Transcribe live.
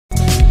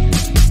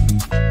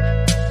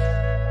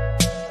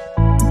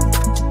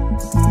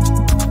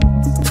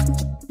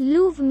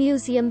Louvre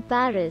Museum,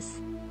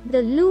 Paris.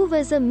 The Louvre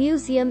is a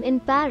museum in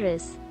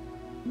Paris.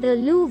 The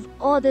Louvre,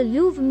 or the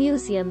Louvre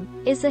Museum,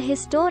 is a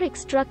historic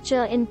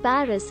structure in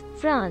Paris,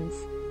 France,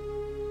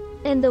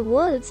 and the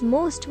world's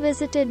most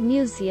visited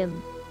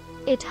museum.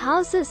 It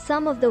houses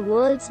some of the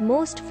world's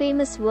most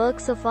famous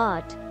works of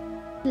art,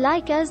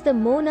 like as the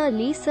Mona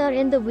Lisa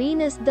and the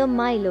Venus de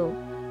Milo.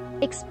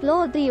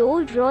 Explore the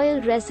old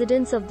royal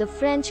residence of the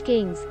French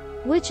kings,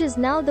 which is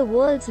now the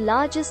world's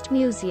largest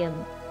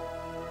museum,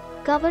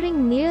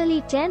 covering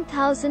nearly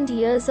 10,000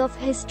 years of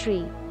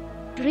history.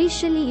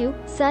 Richelieu,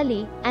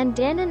 Sully, and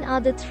Denon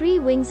are the three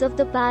wings of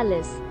the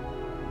palace.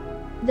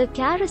 The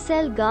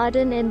Carousel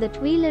Garden and the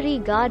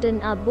Tuileries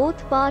Garden are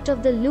both part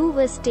of the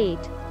Louvre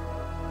estate.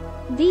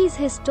 These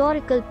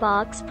historical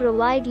parks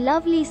provide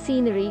lovely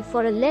scenery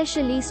for a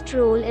leisurely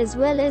stroll as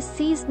well as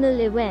seasonal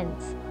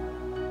events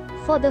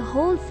for the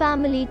whole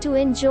family to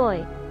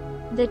enjoy.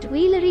 The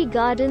Tuileries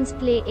Gardens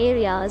play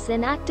areas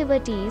and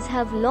activities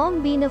have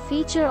long been a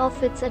feature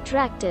of its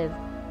attractive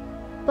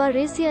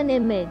Parisian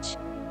image.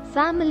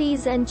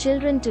 Families and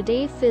children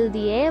today fill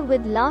the air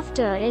with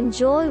laughter and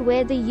joy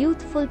where the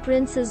youthful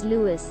Princes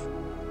Louis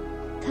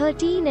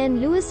XIII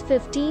and Louis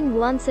XV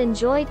once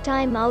enjoyed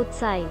time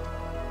outside.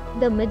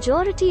 The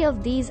majority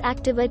of these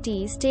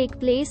activities take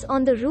place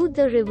on the Rue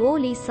de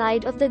Rivoli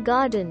side of the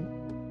garden.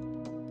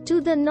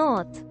 To the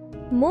north,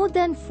 more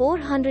than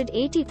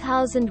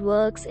 480,000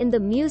 works in the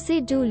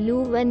Musée du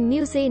Louvre and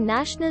Musée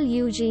National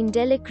Eugène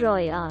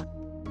Delacroix are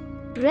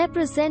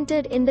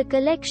represented in the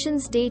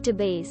collections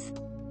database.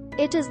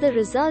 It is the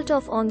result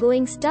of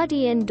ongoing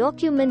study and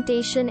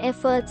documentation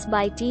efforts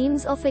by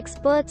teams of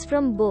experts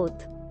from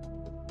both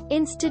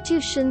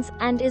institutions,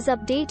 and is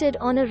updated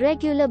on a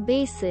regular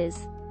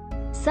basis.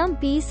 Some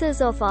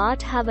pieces of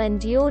art have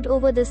endured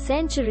over the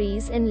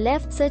centuries and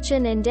left such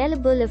an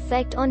indelible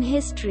effect on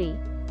history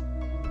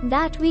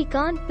that we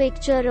can't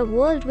picture a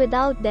world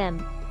without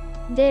them.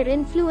 Their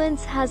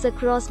influence has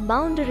crossed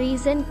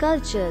boundaries and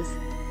cultures,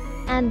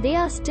 and they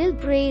are still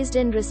praised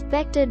and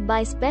respected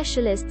by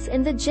specialists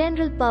in the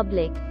general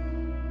public.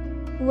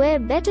 Where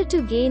better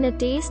to gain a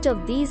taste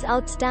of these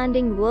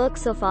outstanding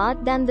works of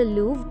art than the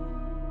Louvre?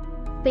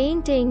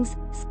 Paintings,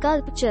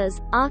 sculptures,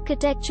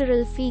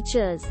 architectural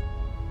features,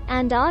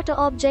 and art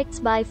objects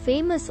by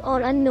famous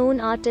or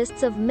unknown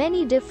artists of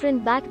many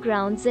different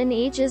backgrounds and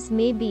ages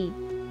may be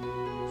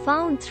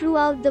found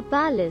throughout the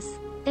palace,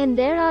 and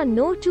there are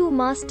no two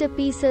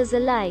masterpieces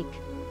alike.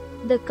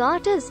 The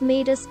Carters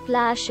made a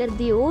splash at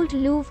the old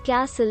Louvre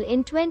Castle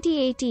in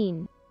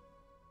 2018,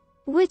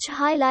 which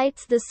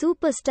highlights the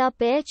superstar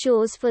pair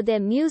chose for their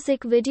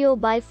music video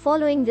by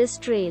following this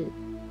trail.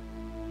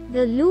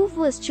 The Louvre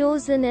was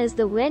chosen as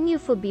the venue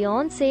for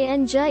Beyoncé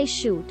and Jay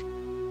shoot,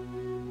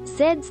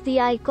 says the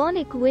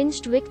iconic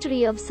winged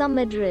victory of some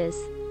address,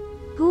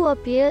 who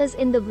appears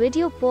in the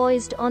video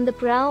poised on the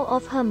prow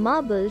of her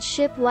marble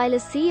ship while a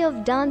sea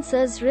of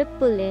dancers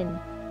ripple in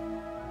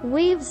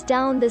waves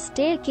down the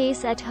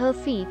staircase at her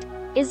feet,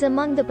 is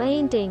among the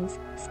paintings,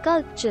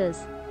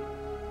 sculptures,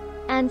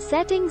 and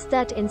settings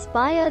that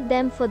inspired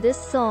them for this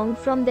song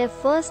from their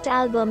first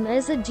album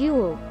as a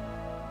duo.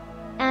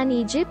 An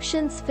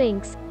Egyptian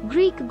sphinx,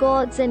 Greek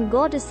gods and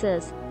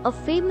goddesses, a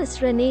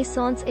famous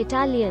Renaissance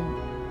Italian,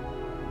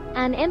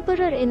 an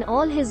emperor in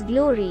all his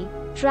glory,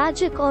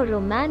 tragic or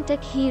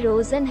romantic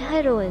heroes and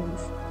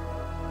heroines.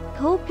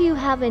 Hope you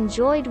have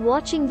enjoyed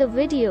watching the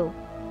video.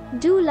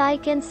 Do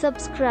like and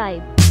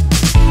subscribe.